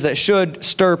about things that should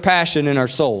stir passion in our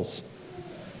souls.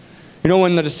 You know,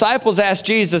 when the disciples asked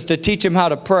Jesus to teach them how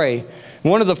to pray,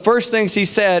 one of the first things He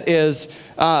said is,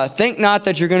 think not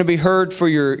that you're going to be heard for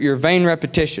your vain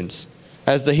repetitions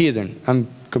as the heathen. I'm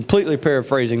completely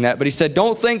paraphrasing that, but he said,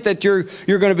 don't think that you're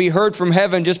going to be heard from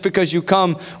heaven just because you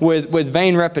come with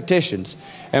vain repetitions.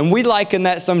 And we liken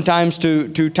that sometimes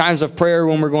to times of prayer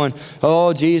when we're going,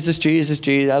 oh, Jesus, Jesus,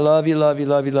 Jesus, I love you, love you,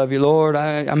 love you, love you, Lord,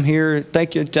 I'm here,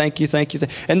 thank you, thank you, thank you.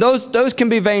 And those can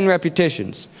be vain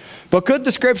repetitions. But could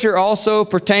the scripture also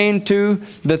pertain to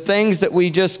the things that we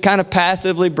just kind of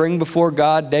passively bring before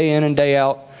God day in and day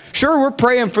out? Sure, we're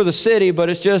praying for the city, but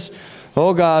it's just,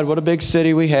 oh God, what a big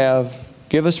city we have.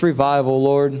 Give us revival,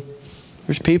 Lord.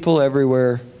 There's people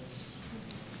everywhere.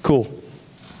 Cool.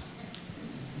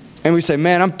 And we say,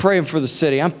 man, I'm praying for the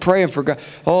city. I'm praying for God.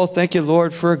 Oh, thank you,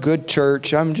 Lord, for a good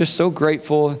church. I'm just so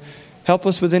grateful. Help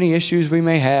us with any issues we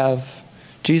may have.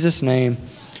 In Jesus' name.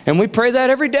 And we pray that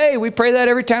every day. We pray that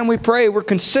every time we pray. We're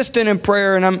consistent in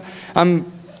prayer. And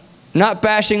I'm not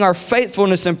bashing our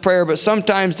faithfulness in prayer, but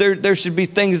sometimes there should be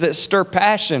things that stir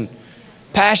passion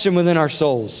within our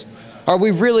souls. Are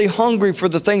we really hungry for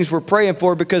the things we're praying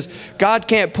for? Because God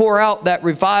can't pour out that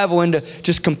revival into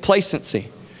just complacency.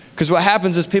 Because what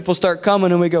happens is people start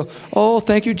coming and we go, oh,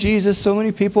 thank you, Jesus. So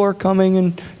many people are coming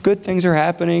and good things are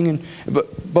happening. But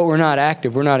we're not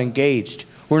active. We're not engaged.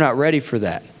 We're not ready for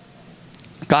that.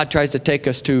 God tries to take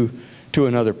us to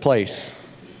another place.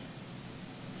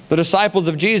 The disciples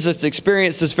of Jesus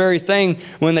experienced this very thing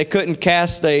when they couldn't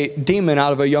cast a demon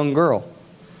out of a young girl.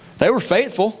 They were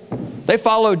faithful. They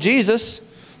followed Jesus.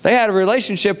 They had a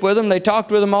relationship with Him. They talked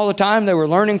with Him all the time. They were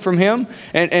learning from Him.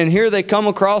 And here they come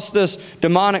across this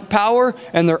demonic power,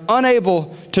 and they're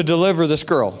unable to deliver this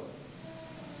girl.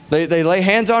 They lay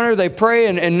hands on her, they pray,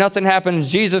 and nothing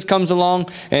happens. Jesus comes along,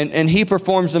 and He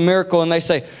performs the miracle, and they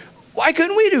say, why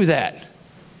couldn't we do that?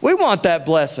 We want that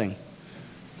blessing.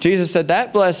 Jesus said,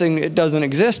 that blessing, it doesn't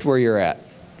exist where you're at.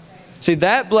 See,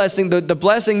 that blessing, the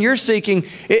blessing you're seeking,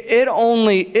 it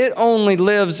only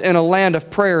lives in a land of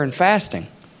prayer and fasting.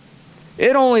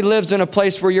 It only lives in a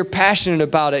place where you're passionate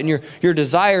about it and you're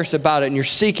desirous about it and you're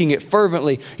seeking it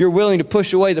fervently. You're willing to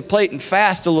push away the plate and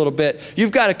fast a little bit.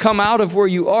 You've got to come out of where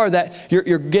you are, that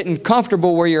you're getting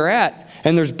comfortable where you're at.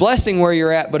 And there's blessing where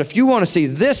you're at. But if you want to see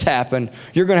this happen,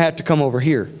 you're going to have to come over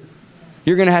here.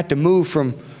 You're going to have to move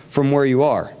from where you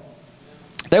are.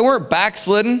 They weren't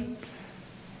backslidden.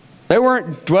 They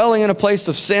weren't dwelling in a place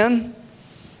of sin.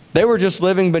 They were just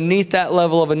living beneath that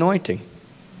level of anointing.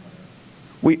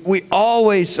 We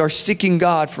always are seeking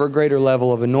God for a greater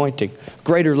level of anointing,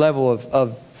 greater level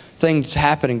of things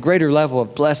happening, greater level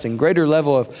of blessing, greater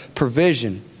level of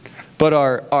provision. But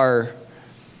our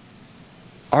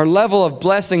level of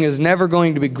blessing is never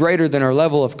going to be greater than our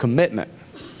level of commitment.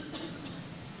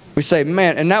 We say,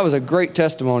 man, and that was a great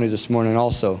testimony this morning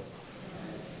also.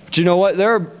 But you know what?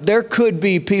 There could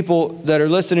be people that are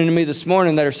listening to me this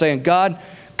morning that are saying, God,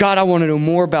 I want to know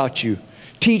more about you.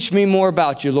 Teach me more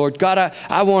about you, Lord. God,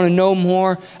 I want to know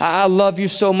more. I love you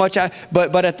so much.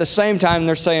 But at the same time,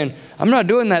 they're saying, I'm not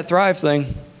doing that Thrive thing.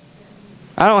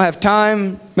 I don't have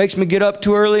time. Makes me get up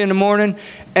too early in the morning.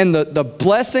 And the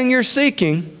blessing you're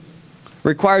seeking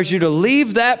requires you to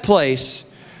leave that place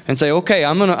and say, okay,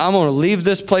 I'm gonna leave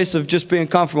this place of just being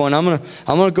comfortable, and I'm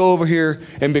gonna go over here,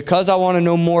 and because I want to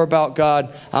know more about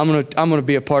God, I'm gonna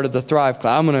be a part of the Thrive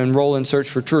class. I'm gonna enroll in Search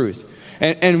for Truth.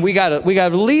 And we gotta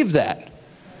leave that.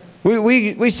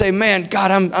 We say, man,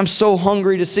 God, I'm so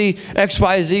hungry to see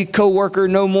XYZ coworker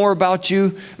know more about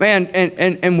you, man,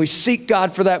 and we seek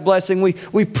God for that blessing.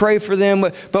 We pray for them,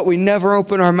 but we never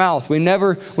open our mouth. We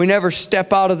never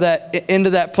step out of that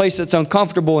into that place that's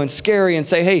uncomfortable and scary and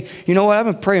say, hey, you know what? I've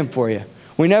been praying for you.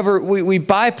 We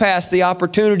bypass the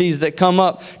opportunities that come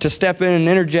up to step in and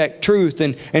interject truth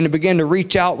and to begin to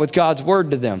reach out with God's word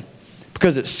to them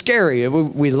because it's scary.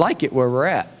 We like it where we're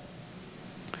at.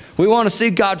 We want to see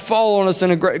God fall on us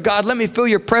in a great, God, let me feel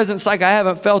your presence like I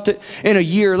haven't felt it in a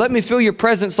year. Let me feel your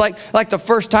presence like the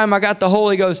first time I got the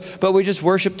Holy Ghost. But we just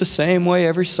worship the same way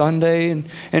every Sunday.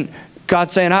 And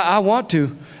God's saying, I want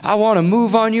to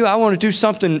move on you. I want to do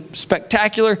something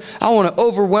spectacular. I want to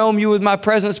overwhelm you with my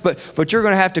presence. But you're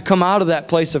going to have to come out of that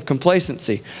place of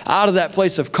complacency, out of that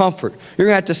place of comfort. You're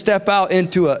going to have to step out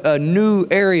into a new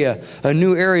area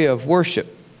of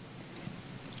worship.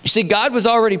 You see, God was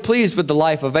already pleased with the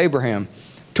life of Abraham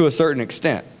to a certain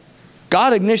extent.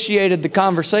 God initiated the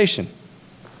conversation.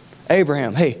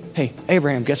 Abraham, hey,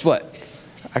 Abraham, guess what?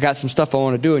 I got some stuff I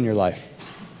want to do in your life.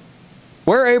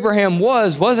 Where Abraham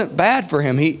wasn't bad for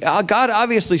him. God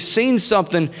obviously seen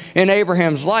something in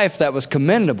Abraham's life that was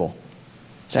commendable.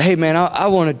 Say, hey man, I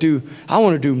want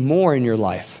to do more in your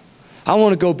life. I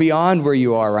want to go beyond where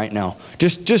you are right now.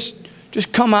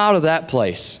 Just come out of that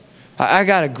place. I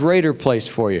got a greater place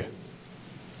for you.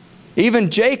 Even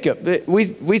Jacob,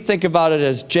 we think about it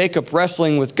as Jacob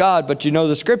wrestling with God, but you know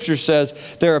the scripture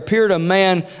says there appeared a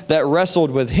man that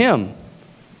wrestled with him.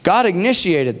 God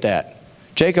initiated that.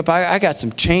 Jacob, I got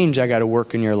some change I got to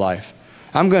work in your life.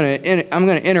 I'm going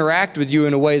to interact with you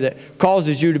in a way that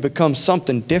causes you to become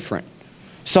something different,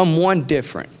 someone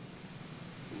different.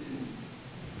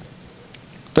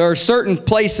 There are certain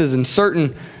places and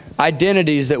certain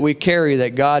identities that we carry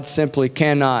that God simply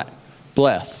cannot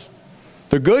bless.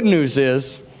 The good news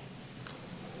is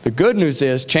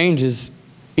change is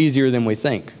easier than we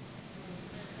think.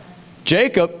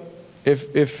 Jacob,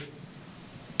 if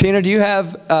Tina, do you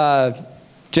have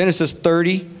Genesis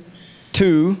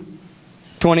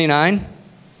 32:29?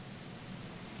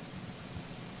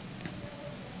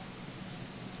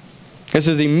 This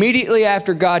is immediately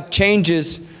after God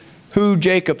changes who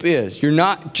Jacob is. You're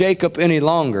not Jacob any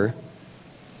longer.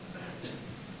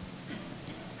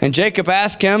 And Jacob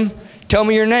asked him, tell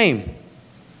me your name.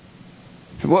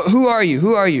 Who are you?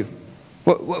 Who are you?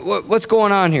 What's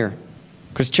going on here?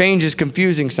 Because change is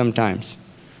confusing sometimes.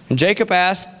 And Jacob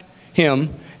asked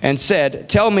him and said,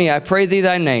 tell me, I pray thee,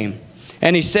 thy name.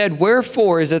 And he said,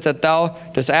 wherefore is it that thou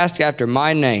dost ask after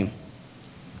my name?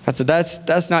 I said,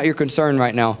 that's not your concern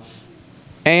right now.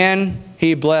 And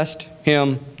he blessed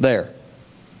him there.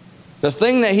 The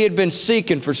thing that he had been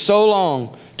seeking for so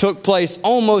long took place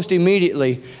almost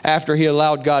immediately after he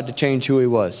allowed God to change who he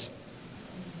was.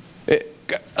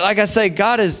 Like I say,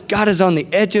 God is on the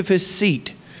edge of his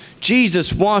seat.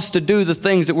 Jesus wants to do the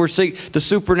things that we're seeking, the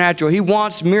supernatural. He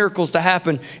wants miracles to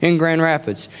happen in Grand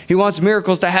Rapids. He wants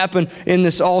miracles to happen in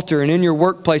this altar and in your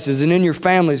workplaces and in your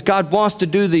families. God wants to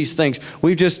do these things.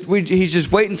 He's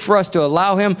just waiting for us to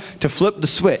allow him to flip the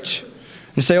switch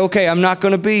and say, okay, I'm not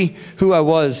going to be who I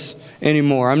was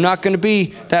anymore. I'm not going to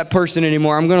be that person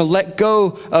anymore. I'm going to let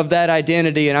go of that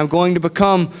identity and I'm going to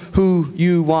become who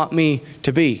you want me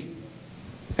to be.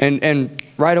 And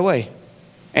right away.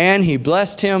 And he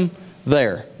blessed him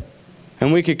there.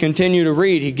 And we could continue to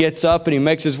read. He gets up and he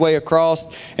makes his way across.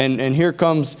 And here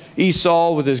comes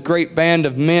Esau with his great band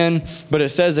of men. But it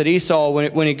says that Esau,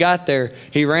 when he got there,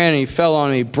 he ran and he fell on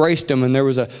him. He braced him. And there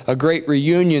was a great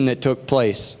reunion that took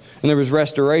place. And there was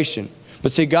restoration.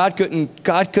 But see, God couldn't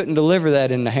deliver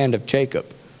that in the hand of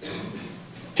Jacob.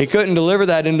 He couldn't deliver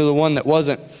that into the one that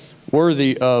wasn't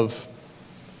worthy of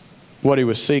what he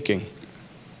was seeking.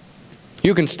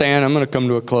 You can stand. I'm going to come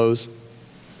to a close.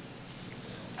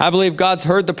 I believe God's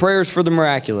heard the prayers for the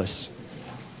miraculous.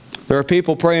 There are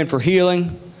people praying for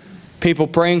healing, people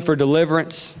praying for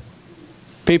deliverance,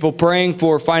 people praying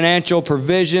for financial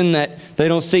provision that they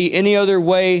don't see any other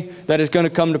way that is going to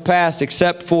come to pass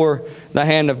except for the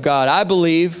hand of God. I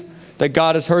believe that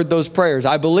God has heard those prayers.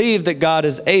 I believe that God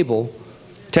is able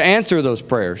to answer those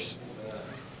prayers.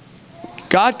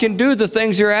 God can do the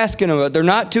things you're asking Him. They're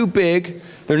not too big.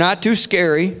 They're not too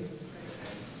scary.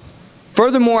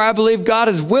 Furthermore, I believe God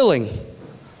is willing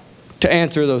to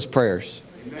answer those prayers.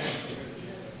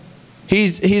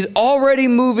 He's already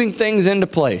moving things into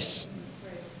place.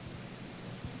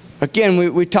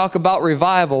 Again, we talk about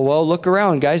revival. Well, look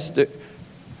around, guys.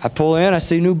 I pull in, I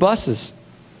see new buses.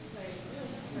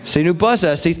 I see new buses.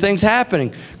 I see things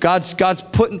happening. God's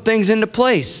putting things into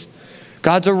place.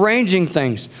 God's arranging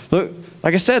things. Look,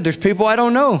 like I said, there's people I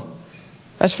don't know.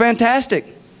 That's fantastic.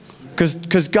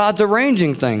 Because God's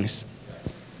arranging things.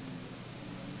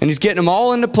 And He's getting them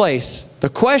all into place. The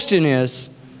question is,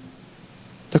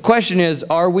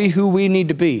 are we who we need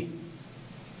to be?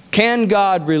 Can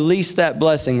God release that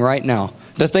blessing right now?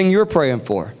 The thing you're praying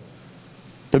for.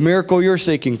 The miracle you're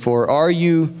seeking for. Are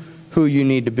you who you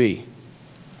need to be?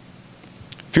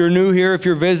 If you're new here, if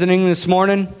you're visiting this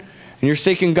morning, and you're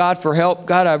seeking God for help,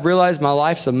 God, I realize my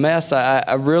life's a mess.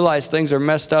 I realize things are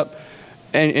messed up.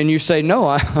 And you say, no,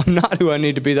 I'm not who I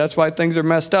need to be. That's why things are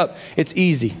messed up. It's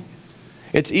easy.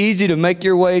 It's easy to make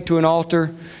your way to an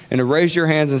altar and to raise your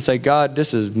hands and say, God,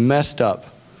 this is messed up.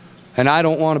 And I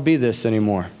don't want to be this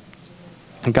anymore.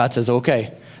 And God says,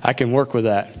 okay, I can work with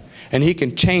that. And He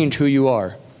can change who you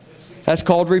are. That's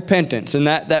called repentance. And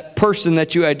that person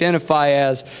that you identify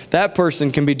as, that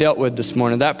person can be dealt with this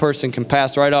morning. That person can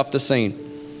pass right off the scene.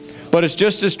 But it's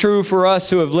just as true for us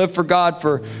who have lived for God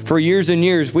for years and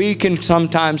years. We can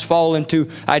sometimes fall into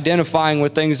identifying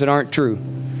with things that aren't true.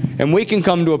 And we can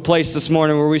come to a place this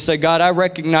morning where we say, God, I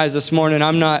recognize this morning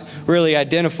I'm not really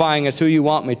identifying as who you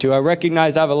want me to. I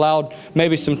recognize I've allowed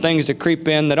maybe some things to creep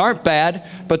in that aren't bad,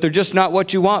 but they're just not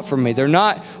what you want from me. They're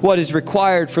not what is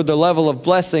required for the level of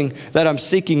blessing that I'm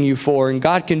seeking you for. And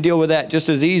God can deal with that just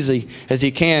as easy as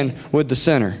He can with the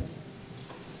sinner.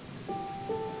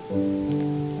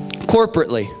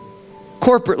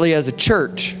 Corporately as a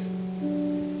church,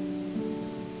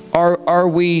 Are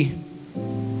we,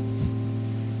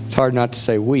 it's hard not to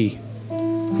say we.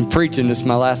 I'm preaching, this is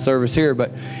my last service here,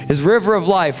 but is River of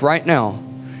Life right now,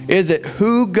 is it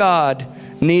who God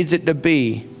needs it to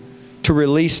be to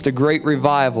release the great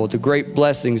revival, the great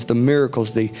blessings, the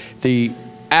miracles, the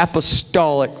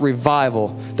apostolic revival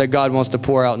that God wants to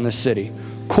pour out in this city?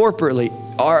 Corporately,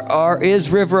 is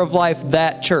River of Life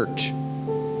that church?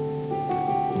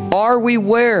 Are we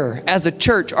where, as a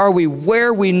church, are we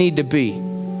where we need to be?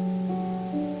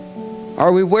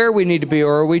 Are we where we need to be,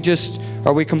 or are we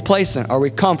complacent? Are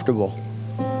we comfortable?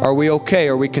 Are we okay?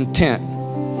 Are we content?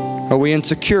 Are we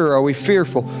insecure? Are we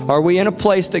fearful? Are we in a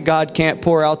place that God can't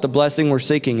pour out the blessing we're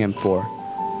seeking Him for?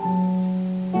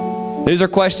 These are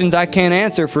questions I can't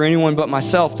answer for anyone but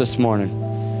myself this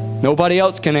morning. Nobody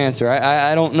else can answer.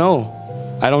 I don't know.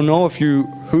 I don't know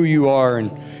who you are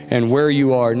and where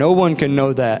you are. No one can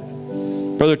know that.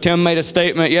 Brother Tim made a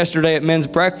statement yesterday at men's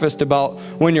breakfast about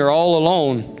when you're all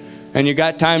alone and you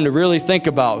got time to really think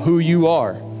about who you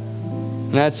are.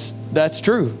 And that's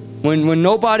true. When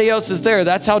nobody else is there,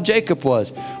 that's how Jacob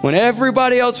was. When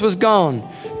everybody else was gone,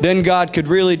 then God could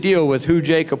really deal with who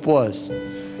Jacob was.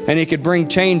 And He could bring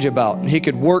change about. He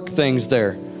could work things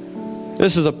there.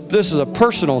 This is a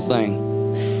personal thing.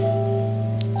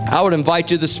 I would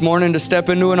invite you this morning to step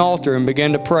into an altar and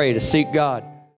begin to pray, to seek God.